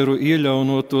antivakceru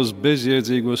ieļaunotos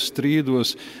bezjēdzīgos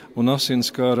strīdos un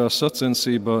asinskārā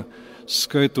sacensībā,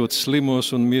 skaitot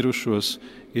slimos un mirušos,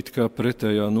 it kā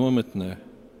pretējā nometnē.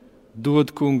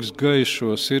 Dod, Kungs,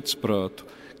 gaišo sirdsprātu,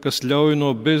 kas ļauj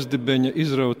no bezdibeņa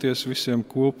izrauties visiem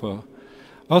kopā.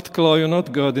 Atklāj un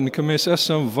atgādini, ka mēs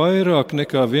esam vairāk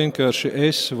nekā vienkārši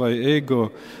es vai ego,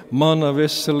 mana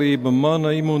veselība,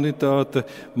 mana imunitāte,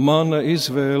 mana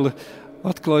izvēle,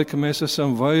 atklāja, ka mēs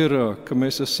esam vairāk, ka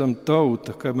mēs esam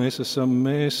tauta, ka mēs esam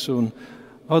mēs un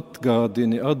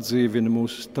atdzīvina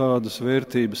mūsu tādas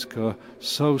vērtības kā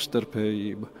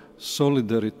savstarpējība,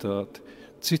 solidaritāte,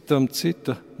 citam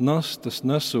cita nastas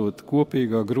nesot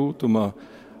kopīgā grūtumā,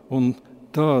 un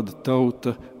tāda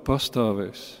tauta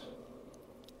pastāvēs.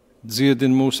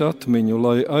 Dziedin mūsu atmiņu,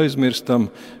 lai aizmirstam,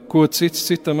 ko cits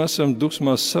citam esam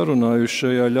dusmās sarunājuši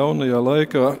šajā ļaunajā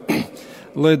laikā,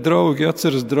 lai draugi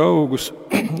atceras draugus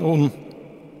un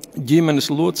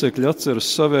ģimenes locekļi atceras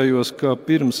savējos kā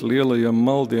pirms lielajiem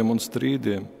maldiem un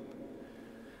strīdiem.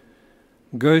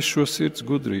 Gaišo sirds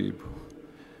gudrību,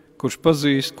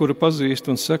 kura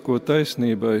pazīst un seko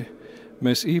taisnībai,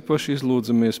 mēs īpaši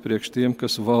izlūdzamies priekš tiem,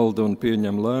 kas valda un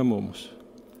pieņem lēmumus,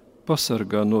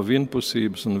 pasargā no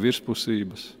vienpusības un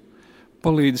virspusības,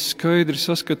 palīdz skaidri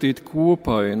saskatīt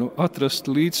kopainu, atrast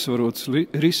līdzsvarots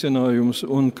risinājumus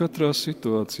un katrā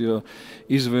situācijā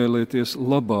izvēlēties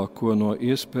labāko no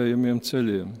iespējamiem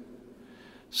ceļiem.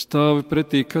 Stāvi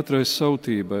pretī katrai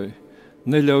sautībai,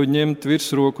 neļauj ņemt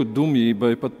virsroku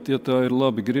dumjībai, pat ja tā ir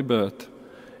labi gribēta,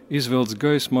 izvelc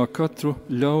gaismā katru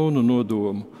ļaunu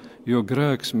nodomu, jo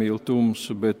grēks mīl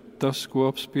tumsu, bet tas, ko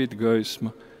apspīd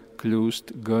gaisma,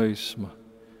 kļūst gaisma.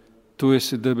 Tu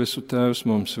esi debesu Tēvs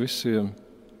mums visiem,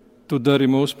 Tu dari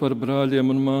mūs par brāļiem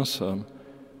un māsām,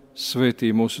 svētī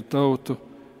mūsu tautu,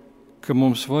 ka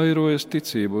mums vairojas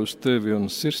ticība uz Tevi un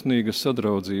sirsnīga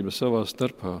sadraudzība savā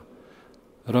starpā.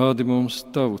 Rādi mums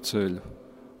Tavu ceļu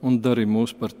un dari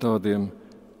mūs par tādiem,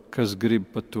 kas grib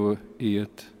pa to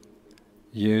iet.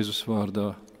 Jēzus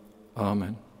vārdā.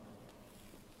 Āmen.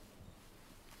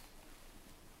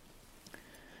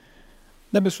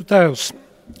 Debesu Tēvs,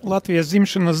 Latvijas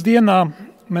dzimšanas dienā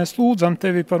mēs lūdzam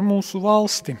Tevi par mūsu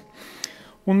valsti,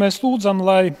 un mēs lūdzam,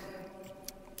 lai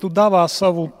Tu dāvā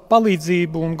savu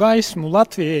palīdzību un gaismu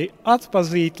Latvijai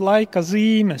atpazīt laika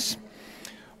zīmes,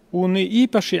 un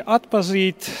īpaši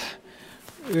atpazīt,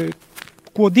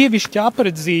 ko dievišķa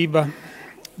apredzība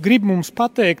grib mums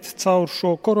pateikt caur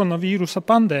šo koronavīrusa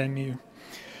pandēmiju.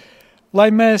 Lai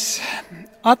mēs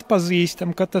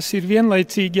atpazīstam, ka tas ir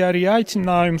vienlaicīgi arī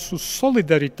aicinājums uz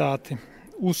solidaritāti,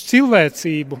 uz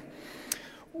cilvēcību,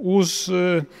 uz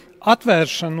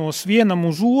atvēršanos vienam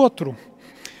uz otru,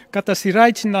 ka tas ir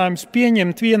aicinājums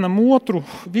pieņemt vienam otru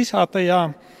visā tajā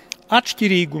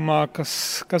atšķirīgumā,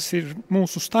 kas ir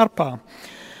mūsu starpā.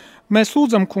 Mēs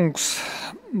lūdzam, Kungs,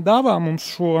 dāvā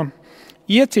mums šo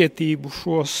iecietību,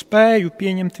 šo spēju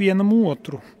pieņemt vienam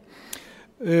otru.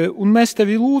 Un mēs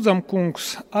Tevi lūdzam,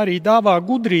 Kungs, arī dāvā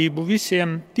gudrību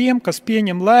visiem tiem, kas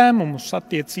pieņem lēmumus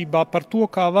attiecībā par to,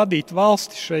 kā vadīt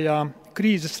valsti šajā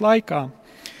krīzes laikā.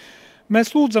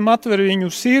 Mēs lūdzam atver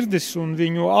viņu sirdis un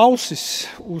viņu ausis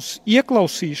uz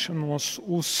ieklausīšanos,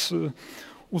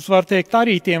 uz var teikt,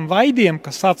 arī tiem vaidiem,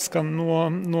 kas atskan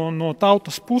no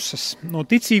tautas puses, no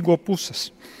ticīgo puses.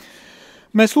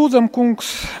 Mēs lūdzam,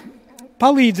 Kungs,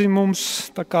 palīdzi mums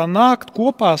nākt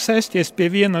kopā, sēsties pie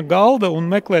viena galda un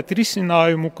meklēt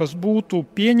risinājumu, kas būtu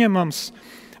pieņemams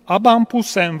abām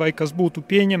pusēm vai kas būtu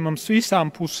pieņemams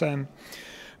visām pusēm.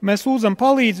 Mēs lūdzam,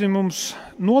 palīdzi mums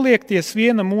noliekties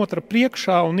vienam otra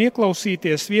priekšā un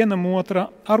ieklausīties vienam otra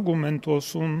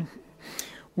argumentos un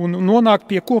nonākt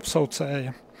pie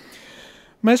kopsaucēja.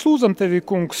 Mēs lūdzam Tevi,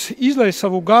 Kungs, izlej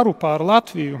savu garu pār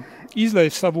Latviju, izlej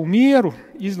savu mieru,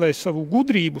 izlej savu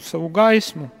gudrību, savu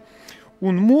gaismu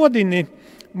un modini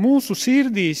mūsu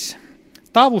sirdīs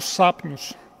Tavus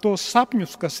sapņus, tos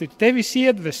sapņus, kas ir Tevis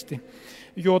iedvesti,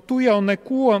 jo Tu jau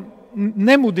neko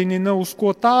nemudini ne uz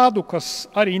ko tādu, kas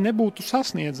arī nebūtu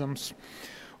sasniedzams.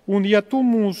 Un ja Tu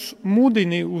mūs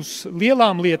mudini uz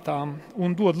lielām lietām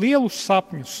un dod lielus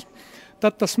sapņus,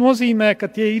 tad tas nozīmē, ka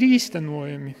tie ir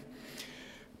īstenojami.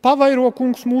 Pavairo,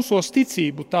 Kungs, mūsos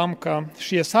ticību tam, ka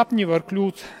šie sapņi var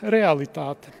kļūt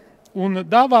realitāte. Un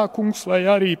dāvā, Kungs, lai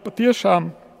arī patiešām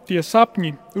tie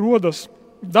sapņi rodas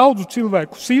daudzu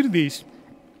cilvēku sirdīs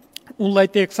un lai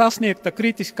tiek sasniegta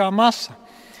kritiskā masa,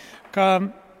 ka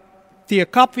tiek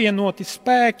apvienoti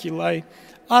spēki, lai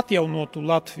atjaunotu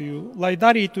Latviju, lai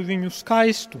darītu viņu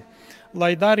skaistu,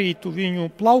 lai darītu viņu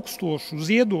plaukstošu,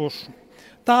 ziedošu,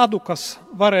 tādu, kas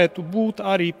varētu būt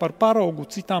arī par paraugu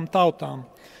citām tautām.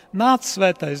 Nāc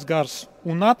svētais gars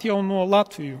un atjauno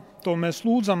Latviju. To mēs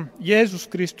lūdzam Jēzus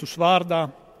Kristus vārdā.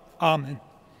 Āmen.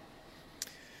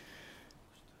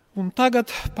 Un tagad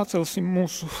pacelsim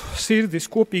mūsu sirdis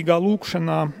kopīgā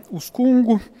lūkšanā uz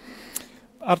Kungu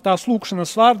ar tās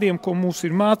lūkšanas vārdiem, ko mūs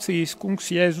ir mācījis Kungs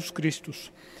Jēzus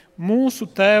Kristus. Mūsu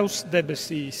Tēvs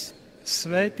debesīs,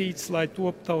 svētīts lai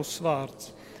top Tavs vārds,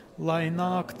 lai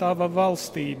nāk Tava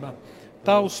valstība,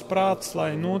 Tavs prāts,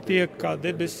 lai notiek kā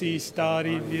debesīs, tā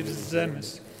arī virs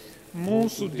zemes.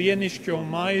 mūsu dienišķo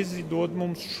maizi dod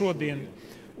mums šodien,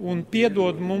 un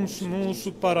piedod mums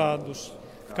mūsu parādus,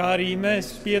 kā arī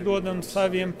mēs piedodam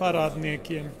saviem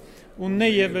parādniekiem, un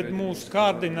neieved mūsu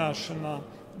kārdināšanā,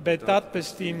 bet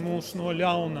atpestī mūs no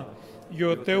ļauna,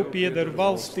 jo tev pieder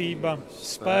valstība,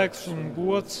 spēks un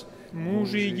gods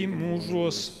mūžīgi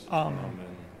mūžos.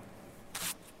 Āmen.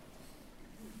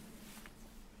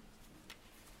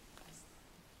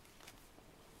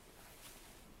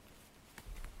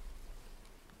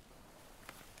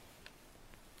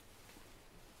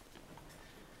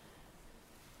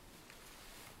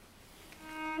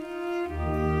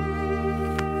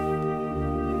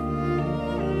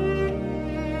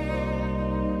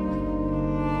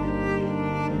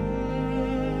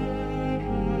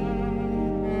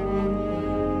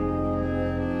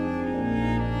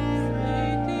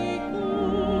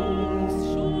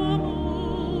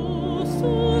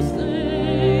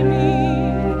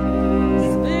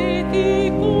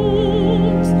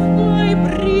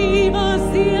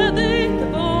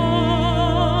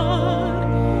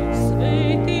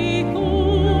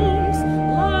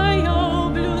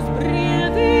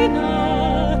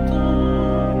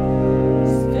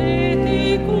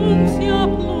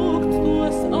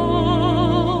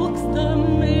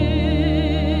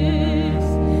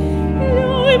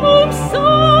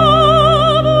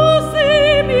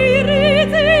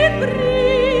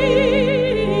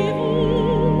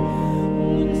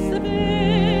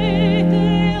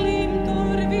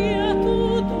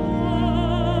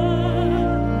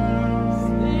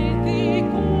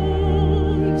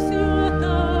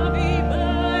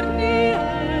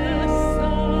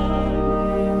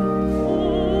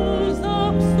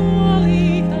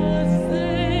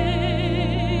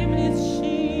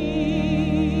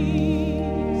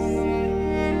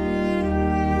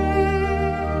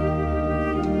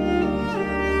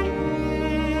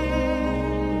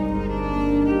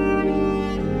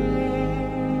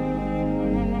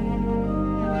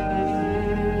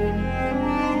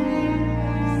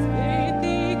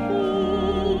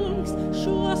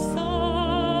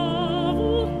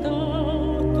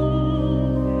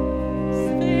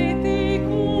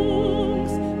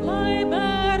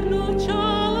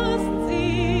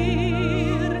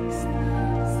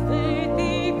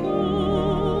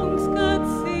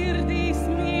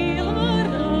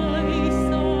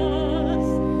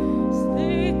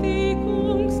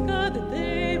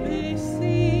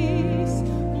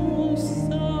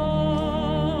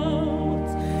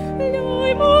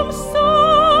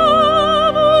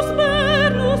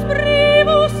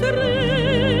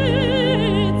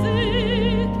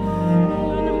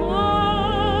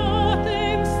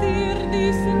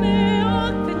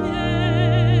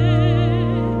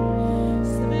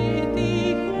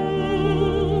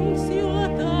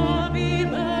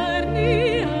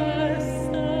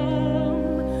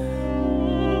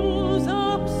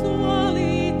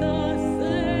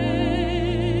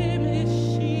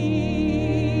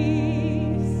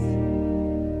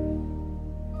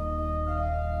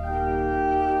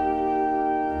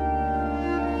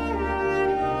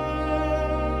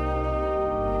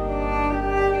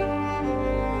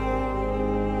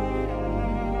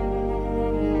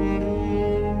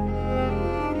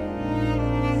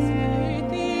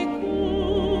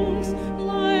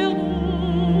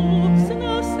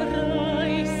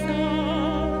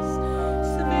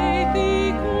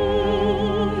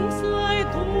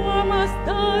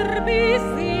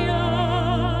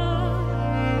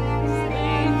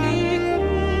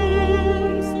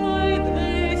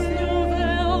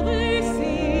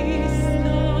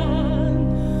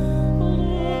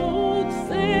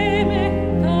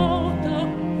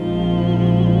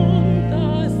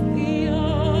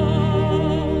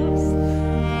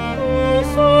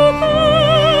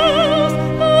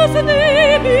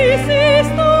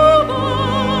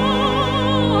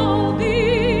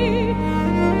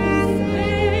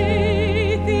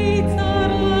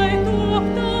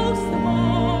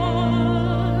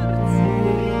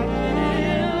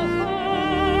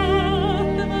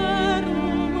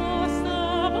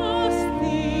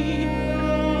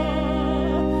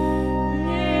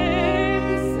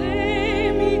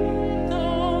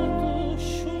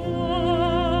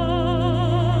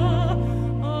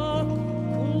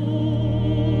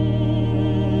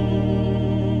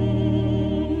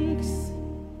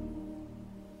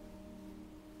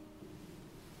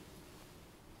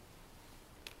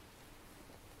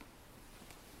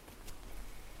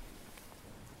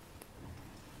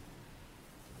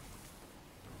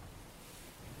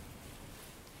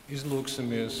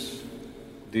 Izlūksimies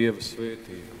Dieva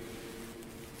svētību.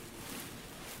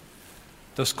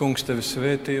 Tas Kungs tevi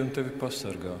svētī un tevi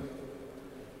pasargā.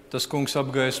 Tas kungs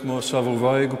apgaismo savu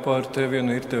vaigu pār tevi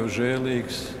un ir tev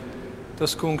žēlīgs.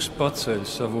 Tas kungs paceļ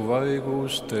savu vaigu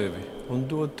uz tevi un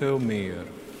dod tev mieru,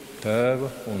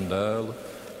 Tēva un Dēla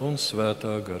un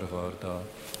Svētā gara vārdā.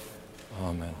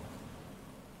 Āmen.